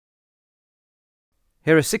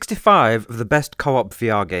Here are 65 of the best co-op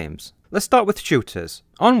VR games. Let's start with shooters.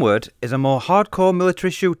 Onward is a more hardcore military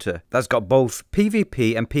shooter that's got both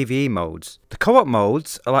PvP and PvE modes. The co-op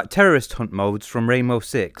modes are like terrorist hunt modes from Rainbow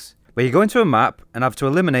Six, where you go into a map and have to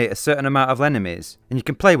eliminate a certain amount of enemies, and you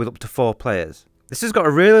can play with up to 4 players. This has got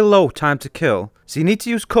a really low time to kill, so you need to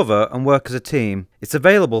use cover and work as a team. It's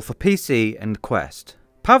available for PC and Quest.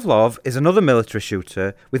 Pavlov is another military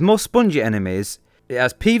shooter with more spongy enemies. It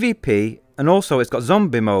has PvP, and also it's got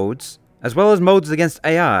zombie modes, as well as modes against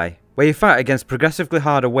AI, where you fight against progressively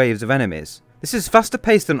harder waves of enemies. This is faster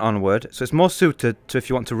paced than Onward, so it's more suited to if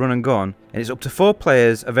you want to run and gun, and it's up to 4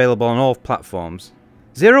 players, available on all platforms.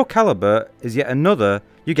 Zero Caliber is yet another,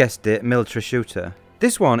 you guessed it, military shooter.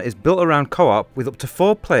 This one is built around co-op with up to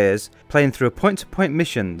 4 players playing through point-to-point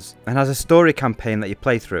missions and has a story campaign that you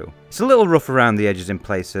play through. It's a little rough around the edges in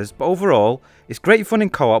places, but overall, it's great fun in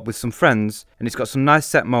co-op with some friends, and it's got some nice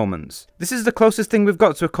set moments. This is the closest thing we've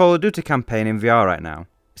got to a Call of Duty campaign in VR right now.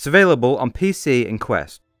 It's available on PC and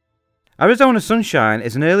Quest. Arizona Sunshine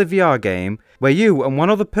is an early VR game where you and one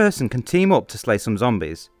other person can team up to slay some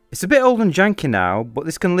zombies. It's a bit old and janky now, but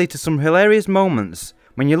this can lead to some hilarious moments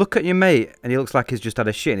when you look at your mate and he looks like he's just had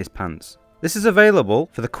a shit in his pants. This is available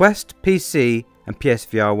for the Quest, PC and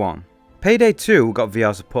PSVR 1. Payday 2 got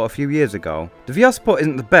VR support a few years ago. The VR support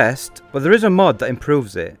isn't the best, but there is a mod that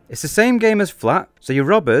improves it. It's the same game as Flat, so you're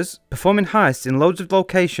robbers, performing heists in loads of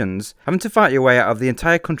locations, having to fight your way out of the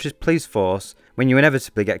entire country's police force when you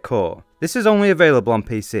inevitably get caught. This is only available on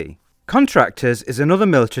PC. Contractors is another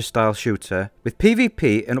military style shooter with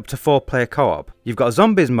PvP and up to 4 player co-op. You've got a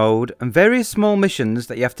zombies mode and various small missions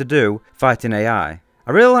that you have to do fighting AI.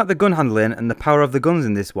 I really like the gun handling and the power of the guns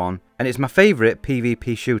in this one, and it's my favourite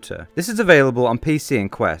PvP shooter. This is available on PC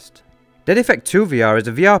and Quest. Dead Effect 2 VR is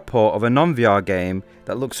a VR port of a non-VR game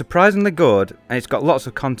that looks surprisingly good, and it's got lots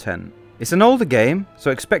of content. It's an older game, so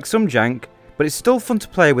expect some jank, but it's still fun to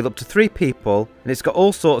play with up to 3 people, and it's got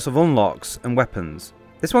all sorts of unlocks and weapons.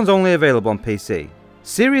 This one's only available on PC.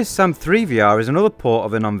 Serious Sam 3 VR is another port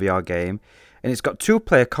of a non-VR game, and it's got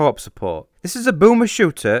 2-player co-op support. This is a boomer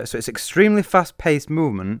shooter, so it's extremely fast-paced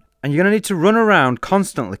movement, and you're going to need to run around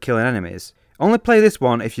constantly killing enemies. Only play this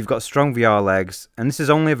one if you've got strong VR legs, and this is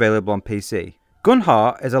only available on PC.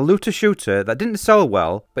 Gunheart is a looter shooter that didn't sell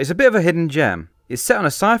well, but it's a bit of a hidden gem. It's set on a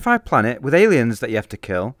sci-fi planet with aliens that you have to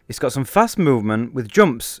kill. It's got some fast movement with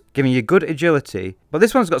jumps giving you good agility, but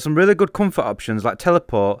this one's got some really good comfort options like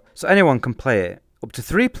teleport, so anyone can play it. Up to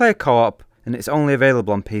 3-player co-op, and it's only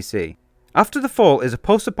available on PC. After the Fall is a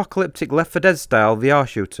post-apocalyptic Left 4 Dead style VR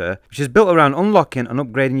shooter, which is built around unlocking and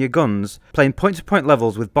upgrading your guns, playing point-to-point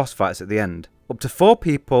levels with boss fights at the end. Up to 4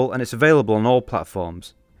 people, and it's available on all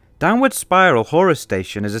platforms. Downward Spiral Horror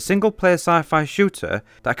Station is a single-player sci-fi shooter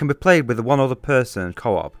that can be played with one other person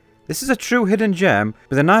co-op. This is a true hidden gem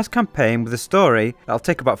with a nice campaign with a story that'll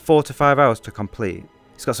take about 4 to 5 hours to complete.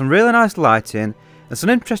 It's got some really nice lighting and some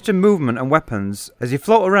interesting movement and weapons as you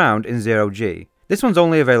float around in 0G. This one's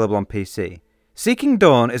only available on PC. Seeking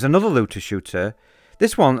Dawn is another looter shooter.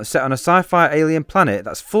 This one is set on a sci-fi alien planet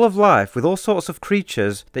that's full of life with all sorts of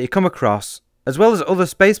creatures that you come across, as well as other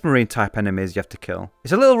Space Marine type enemies you have to kill.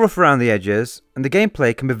 It's a little rough around the edges, and the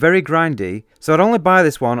gameplay can be very grindy, so I'd only buy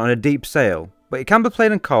this one on a deep sale, but it can be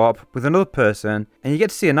played in co-op with another person, and you get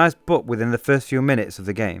to see a nice butt within the first few minutes of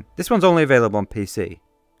the game. This one's only available on PC.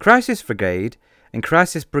 Crisis Brigade and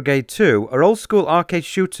Crisis Brigade 2 are old school arcade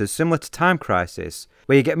shooters similar to Time Crisis,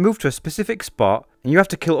 where you get moved to a specific spot, and you have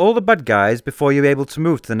to kill all the bad guys before you're able to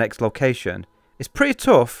move to the next location. It's pretty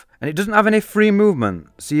tough, and it doesn't have any free movement,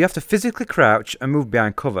 so you have to physically crouch and move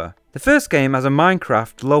behind cover. The first game has a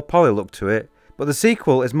Minecraft low poly look to it, but the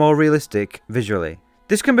sequel is more realistic visually.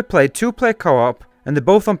 This can be played 2-player co-op, and they're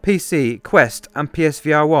both on PC, Quest and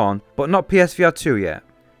PSVR 1, but not PSVR 2 yet.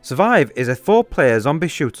 Survive is a 4-player zombie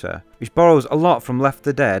shooter, which borrows a lot from Left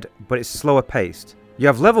 4 Dead, but it's slower paced. You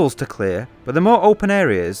have levels to clear, but they're more open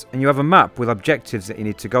areas, and you have a map with objectives that you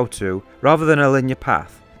need to go to, rather than a linear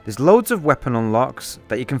path. There's loads of weapon unlocks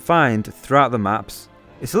that you can find throughout the maps.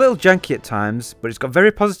 It's a little janky at times, but it's got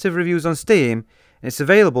very positive reviews on Steam, and it's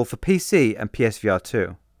available for PC and PSVR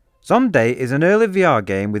 2. ZomDay is an early VR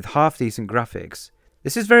game with half decent graphics.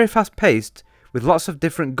 This is very fast paced, with lots of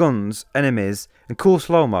different guns, enemies, and cool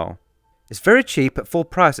slow-mo. It's very cheap at full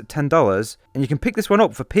price at $10, and you can pick this one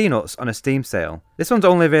up for peanuts on a Steam sale. This one's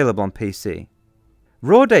only available on PC.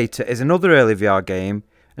 Raw Data is another early VR game,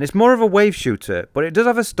 and it's more of a wave shooter, but it does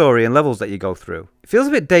have a story and levels that you go through. It feels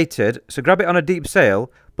a bit dated, so grab it on a deep sale,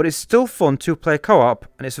 but it's still fun 2-player co-op,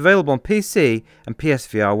 and it's available on PC and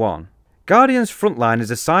PSVR 1. Guardians Frontline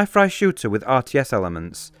is a sci-fi shooter with RTS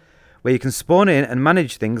elements, where you can spawn in and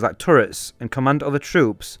manage things like turrets and command other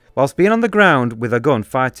troops, whilst being on the ground with a gun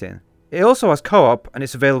fighting. It also has co-op and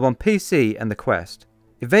it's available on PC and the Quest.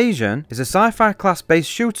 Evasion is a sci-fi class based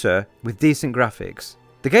shooter with decent graphics.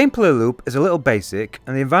 The gameplay loop is a little basic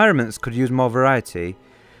and the environments could use more variety.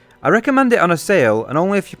 I recommend it on a sale and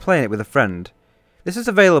only if you're playing it with a friend. This is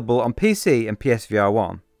available on PC and PSVR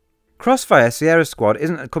 1. Crossfire Sierra Squad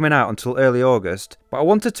isn't coming out until early August, but I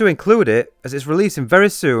wanted to include it as it's releasing very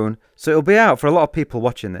soon, so it'll be out for a lot of people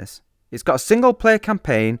watching this. It's got a single player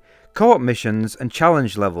campaign, co-op missions and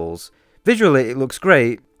challenge levels. Visually it looks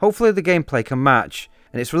great, hopefully the gameplay can match,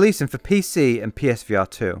 and it's releasing for PC and PSVR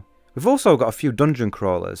 2. We've also got a few dungeon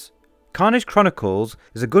crawlers. Karnage Chronicles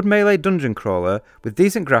is a good melee dungeon crawler with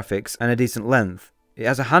decent graphics and a decent length. It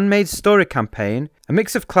has a handmade story campaign, a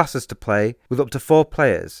mix of classes to play with up to 4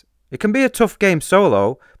 players. It can be a tough game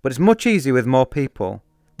solo, but it's much easier with more people.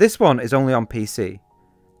 This one is only on PC.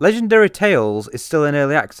 Legendary Tales is still in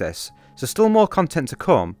early access, so still more content to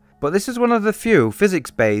come, but this is one of the few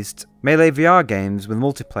physics-based melee VR games with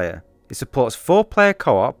multiplayer. It supports 4-player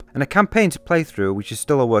co-op and a campaign to play through, which is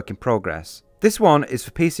still a work in progress. This one is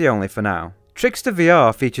for PC only for now. Trickster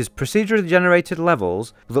VR features procedurally generated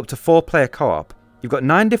levels with up to 4-player co-op. You've got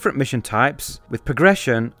 9 different mission types, with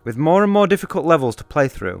progression, with more and more difficult levels to play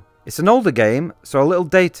through. It's an older game, so a little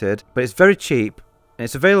dated, but it's very cheap, and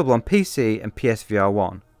it's available on PC and PSVR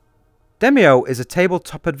 1. Demeo is a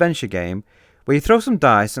tabletop adventure game where you throw some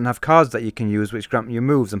dice and have cards that you can use which grant you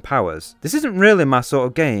moves and powers. This isn't really my sort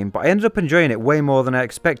of game, but I ended up enjoying it way more than I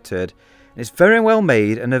expected, and it's very well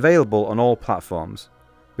made and available on all platforms.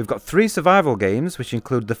 We've got 3 survival games, which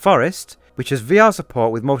include The Forest, which has VR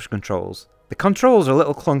support with motion controls. The controls are a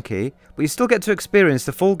little clunky, but you still get to experience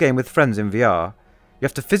the full game with friends in VR. You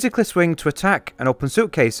have to physically swing to attack and open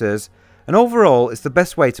suitcases, and overall it's the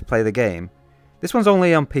best way to play the game. This one's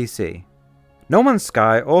only on PC. No Man's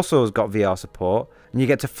Sky also has got VR support, and you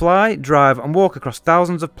get to fly, drive and walk across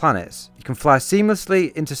thousands of planets. You can fly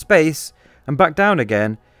seamlessly into space and back down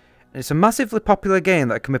again, and it's a massively popular game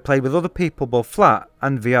that can be played with other people both flat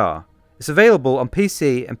and VR. It's available on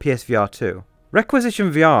PC and PSVR 2.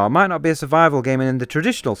 Requisition VR might not be a survival game in the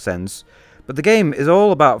traditional sense, but the game is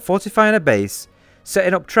all about fortifying a base,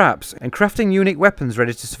 setting up traps and crafting unique weapons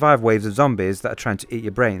ready to survive waves of zombies that are trying to eat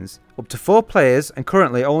your brains. Up to 4 players and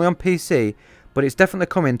currently only on PC, but it's definitely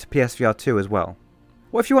coming to PSVR 2 as well.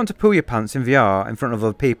 What if you want to poo your pants in VR in front of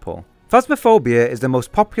other people? Phasmaphobia is the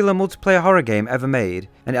most popular multiplayer horror game ever made,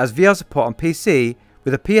 and it has VR support on PC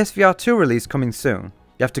with a PSVR 2 release coming soon.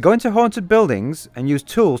 You have to go into haunted buildings and use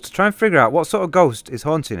tools to try and figure out what sort of ghost is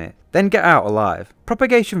haunting it, then get out alive.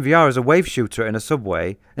 Propagation VR is a wave shooter in a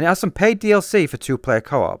subway, and it has some paid DLC for 2-player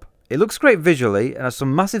co-op. It looks great visually and has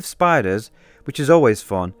some massive spiders, which is always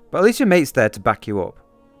fun, but at least your mate's there to back you up.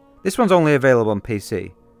 This one's only available on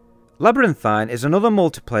PC. Labyrinthine is another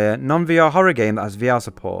multiplayer, non-VR horror game that has VR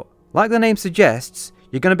support. Like the name suggests,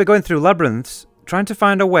 you're going to be going through labyrinths, trying to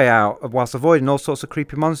find a way out whilst avoiding all sorts of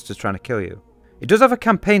creepy monsters trying to kill you. It does have a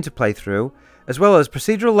campaign to play through, as well as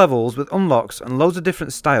procedural levels with unlocks and loads of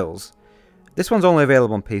different styles. This one's only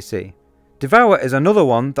available on PC. Devour is another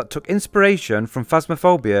one that took inspiration from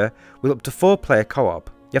Phasmaphobia with up to 4-player co-op.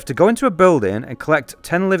 You have to go into a building and collect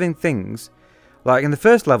 10 living things. Like in the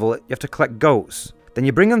first level, you have to collect goats, then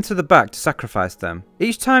you bring them to the back to sacrifice them.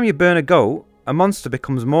 Each time you burn a goat, a monster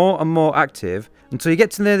becomes more and more active until you get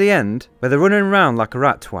to near the end where they're running around like a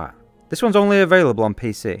rat twat. This one's only available on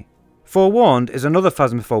PC. Forewarned is another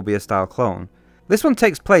Phasmaphobia style clone. This one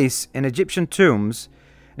takes place in Egyptian tombs,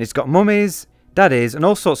 and it's got mummies, daddies and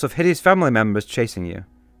all sorts of hideous family members chasing you.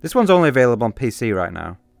 This one's only available on PC right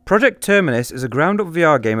now. Project Terminus is a ground-up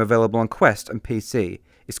VR game available on Quest and PC.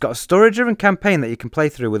 It's got a story-driven campaign that you can play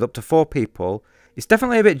through with up to 4 people. It's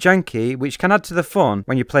definitely a bit janky, which can add to the fun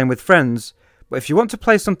when you're playing with friends, but if you want to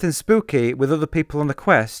play something spooky with other people on the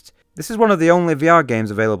Quest, this is one of the only VR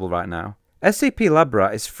games available right now. SCP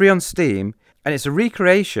Labrat is free on Steam, and it's a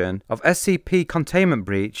recreation of SCP Containment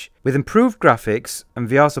Breach with improved graphics and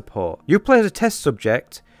VR support. You play as a test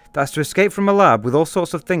subject that has to escape from a lab with all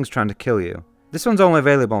sorts of things trying to kill you. This one's only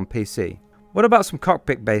available on PC. What about some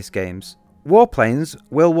cockpit-based games? Warplanes,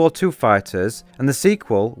 World War II Fighters, and the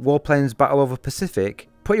sequel, Warplanes Battle over Pacific,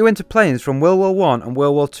 put you into planes from World War I and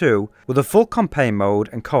World War II with a full campaign mode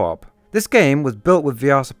and co-op. This game was built with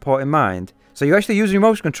VR support in mind, so you actually use your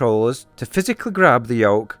motion controllers to physically grab the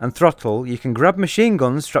yoke and throttle. You can grab machine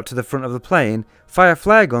guns strapped to the front of the plane, fire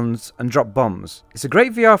flare guns and drop bombs. It's a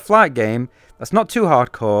great VR flight game that's not too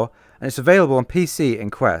hardcore, and it's available on PC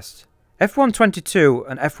and Quest. F1 22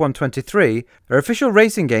 and F1 23 are official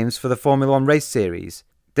racing games for the Formula 1 race series.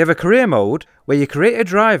 They have a career mode where you create a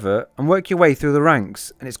driver and work your way through the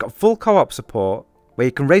ranks, and it's got full co-op support where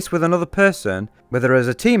you can race with another person, whether as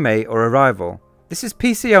a teammate or a rival. This is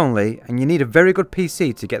PC only, and you need a very good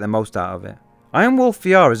PC to get the most out of it. Ironwolf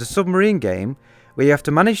VR is a submarine game where you have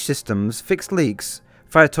to manage systems, fix leaks,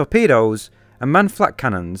 fire torpedoes, and man flak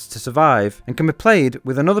cannons to survive, and can be played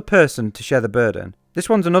with another person to share the burden. This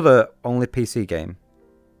one's another only PC game.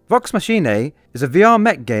 Vox Machinae is a VR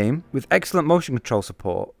mech game with excellent motion control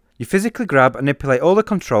support. You physically grab and manipulate all the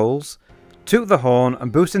controls, toot the horn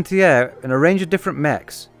and boost into the air in a range of different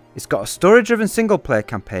mechs. It's got a story-driven single-player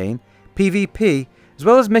campaign, PvP, as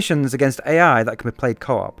well as missions against AI that can be played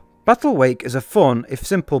co-op. Battlewake is a fun, if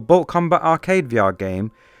simple, boat combat arcade VR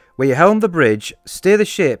game where you helm the bridge, steer the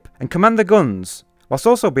ship and command the guns, whilst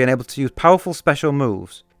also being able to use powerful special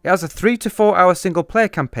moves. It has a 3 to 4 hour single player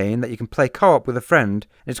campaign that you can play co-op with a friend,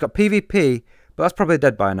 and it's got PvP, but that's probably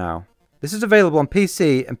dead by now. This is available on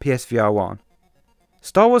PC and PSVR 1.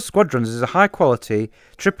 Star Wars Squadrons is a high quality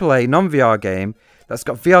AAA non-VR game that's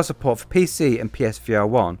got VR support for PC and PSVR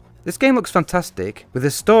 1. This game looks fantastic, with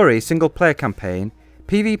a story single player campaign,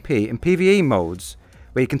 PvP and PvE modes,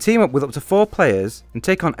 where you can team up with up to 4 players and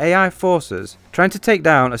take on AI forces, trying to take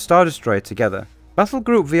down a Star Destroyer together.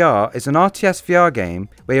 BattleGroup VR is an RTS VR game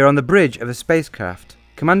where you're on the bridge of a spacecraft,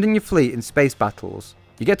 commanding your fleet in space battles.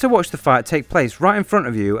 You get to watch the fight take place right in front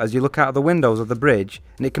of you as you look out of the windows of the bridge,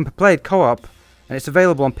 and it can be played co-op, and it's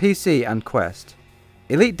available on PC and Quest.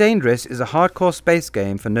 Elite Dangerous is a hardcore space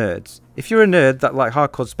game for nerds. If you're a nerd that like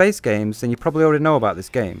hardcore space games, then you probably already know about this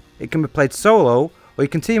game. It can be played solo, or you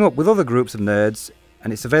can team up with other groups of nerds,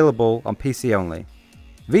 and it's available on PC only.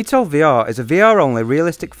 Vtol VR is a VR-only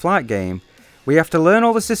realistic flight game where you have to learn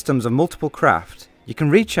all the systems of multiple craft. You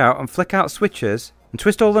can reach out and flick out switches and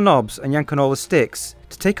twist all the knobs and yank on all the sticks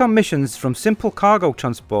to take on missions from simple cargo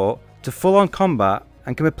transport to full-on combat,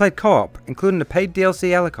 and can be played co-op, including a paid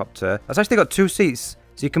DLC helicopter that's actually got 2 seats,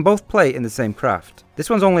 so you can both play in the same craft. This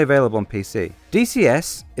one's only available on PC.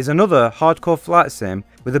 DCS is another hardcore flight sim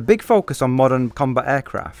with a big focus on modern combat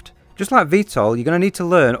aircraft. Just like Vtol, you're going to need to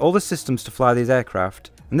learn all the systems to fly these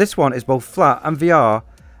aircraft, and this one is both flat and VR,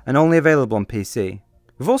 and only available on PC.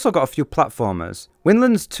 We've also got a few platformers.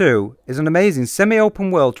 Windlands 2 is an amazing semi-open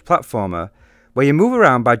world platformer where you move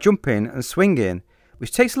around by jumping and swinging,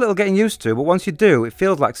 which takes a little getting used to, but once you do, it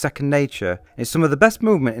feels like second nature, and it's some of the best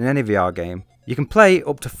movement in any VR game. You can play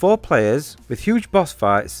up to 4 players with huge boss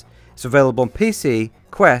fights. It's available on PC,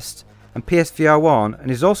 Quest and PSVR 1, and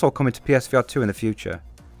is also coming to PSVR 2 in the future.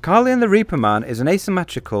 Carly and the Reaper Man is an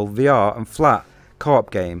asymmetrical VR and flat co-op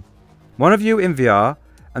game. One of you in VR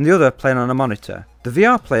and the other playing on a monitor. The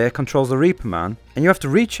VR player controls the Reaper Man, and you have to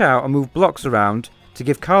reach out and move blocks around to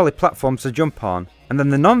give Carly platforms to jump on, and then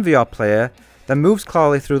the non-VR player then moves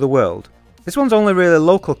Carly through the world. This one's only really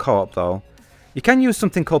local co-op though. You can use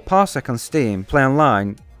something called Parsec on Steam, play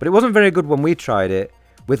online, but it wasn't very good when we tried it,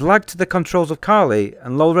 with lag to the controls of Carly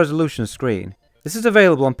and low resolution screen. This is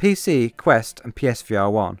available on PC, Quest and PSVR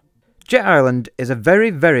 1. Jet Island is a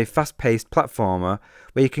very fast-paced platformer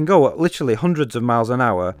where you can go at literally hundreds of miles an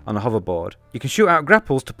hour on a hoverboard. You can shoot out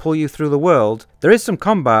grapples to pull you through the world. There is some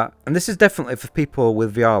combat, and this is definitely for people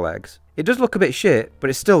with VR legs. It does look a bit shit, but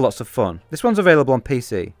it's still lots of fun. This one's available on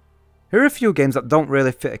PC. Here are a few games that don't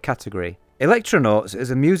really fit a category. Electronauts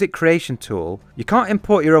is a music creation tool. You can't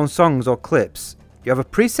import your own songs or clips. You have a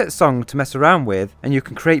preset song to mess around with, and you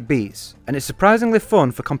can create beats. And it's surprisingly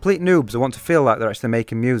fun for complete noobs who want to feel like they're actually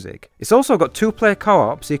making music. It's also got 2-player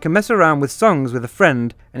co-op, so you can mess around with songs with a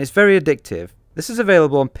friend, and it's very addictive. This is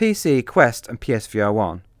available on PC, Quest and PSVR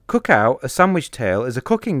 1. Cookout, a sandwich tale, is a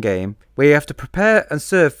cooking game where you have to prepare and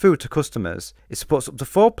serve food to customers. It supports up to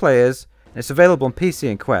 4 players, and it's available on PC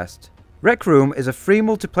and Quest. Rec Room is a free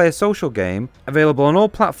multiplayer social game, available on all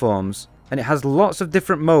platforms, and it has lots of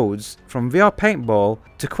different modes, from VR paintball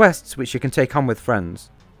to quests which you can take on with friends.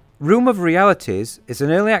 Room of Realities is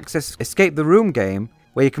an early access escape the room game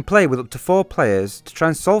where you can play with up to 4 players to try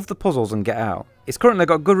and solve the puzzles and get out. It's currently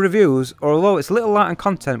got good reviews, although it's a little light on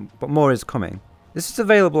content, but more is coming. This is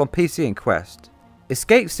available on PC and Quest.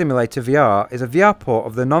 Escape Simulator VR is a VR port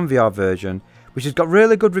of the non-VR version, which has got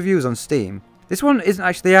really good reviews on Steam. This one isn't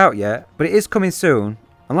actually out yet, but it is coming soon.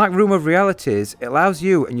 And like Room of Realities, it allows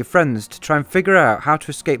you and your friends to try and figure out how to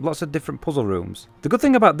escape lots of different puzzle rooms. The good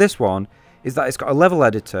thing about this one is that it's got a level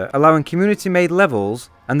editor allowing community-made levels,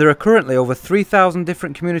 and there are currently over 3,000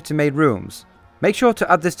 different community-made rooms. Make sure to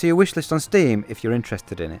add this to your wishlist on Steam if you're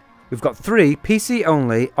interested in it. We've got 3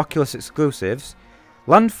 PC-only Oculus exclusives.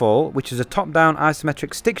 Landfall, which is a top-down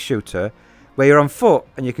isometric stick shooter where you're on foot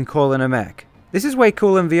and you can call in a mech. This is way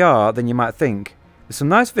cooler in VR than you might think. There's some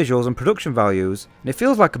nice visuals and production values, and it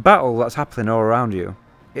feels like a battle that's happening all around you.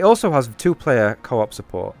 It also has 2-player co-op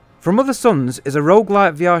support. From Other Suns is a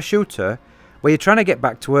roguelike VR shooter where you're trying to get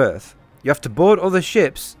back to Earth. You have to board other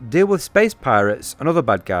ships, deal with space pirates and other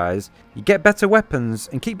bad guys, you get better weapons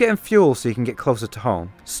and keep getting fuel so you can get closer to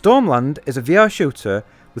home. Stormland is a VR shooter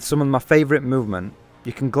with some of my favourite movement.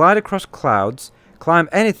 You can glide across clouds, climb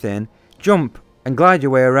anything, jump and glide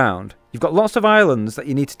your way around. You've got lots of islands that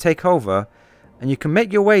you need to take over and you can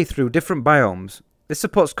make your way through different biomes. This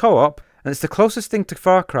supports co-op and it's the closest thing to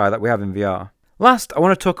Far Cry that we have in VR. Last, I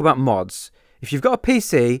want to talk about mods. If you've got a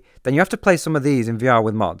PC, then you have to play some of these in VR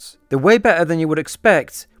with mods. They're way better than you would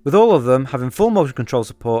expect, with all of them having full motion control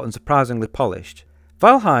support and surprisingly polished.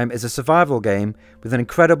 Valheim is a survival game with an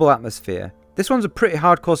incredible atmosphere. This one's a pretty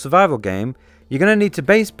hardcore survival game. You're going to need to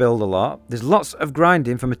base build a lot, there's lots of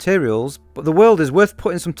grinding for materials, but the world is worth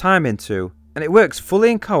putting some time into, and it works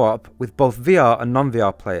fully in co-op with both VR and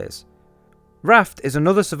non-VR players. Raft is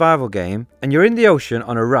another survival game, and you're in the ocean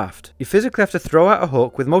on a raft. You physically have to throw out a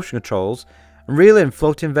hook with motion controls and reel in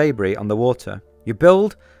floating debris on the water. You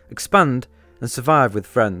build, expand, and survive with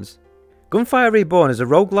friends. Gunfire Reborn is a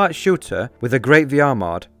roguelite shooter with a great VR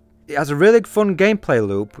mod. It has a really fun gameplay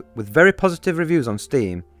loop with very positive reviews on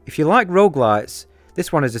Steam. If you like roguelites,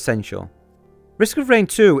 this one is essential. Risk of Rain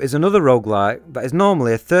 2 is another roguelite that is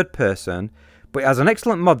normally a third person, but it has an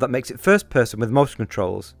excellent mod that makes it first person with motion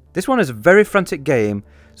controls. This one is a very frantic game,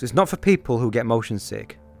 so it's not for people who get motion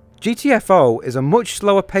sick. GTFO is a much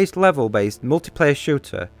slower paced level based multiplayer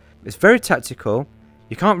shooter. It's very tactical,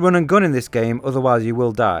 you can't run and gun in this game otherwise you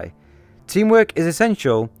will die. Teamwork is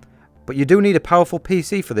essential, but you do need a powerful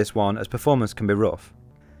PC for this one as performance can be rough.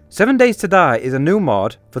 7 Days to Die is a new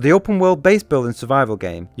mod for the open world base building survival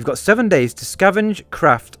game. You've got 7 days to scavenge,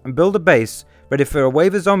 craft and build a base ready for a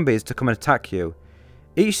wave of zombies to come and attack you.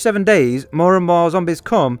 Each 7 days more and more zombies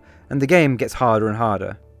come and the game gets harder and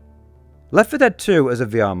harder. Left 4 Dead 2 is a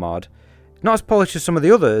VR mod. Not as polished as some of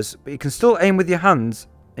the others, but you can still aim with your hands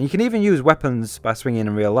and you can even use weapons by swinging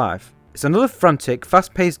in real life. It's another frantic,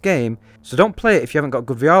 fast paced game, so don't play it if you haven't got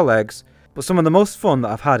good VR legs, but some of the most fun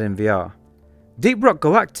that I've had in VR. Deep Rock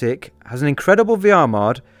Galactic has an incredible VR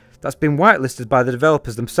mod that's been whitelisted by the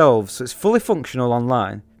developers themselves, so it's fully functional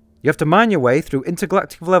online. You have to mine your way through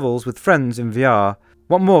intergalactic levels with friends in VR.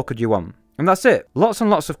 What more could you want? And that's it. Lots and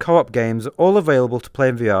lots of co-op games all available to play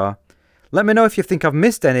in VR. Let me know if you think I've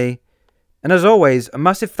missed any. And as always, a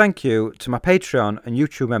massive thank you to my Patreon and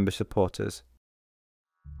YouTube member supporters.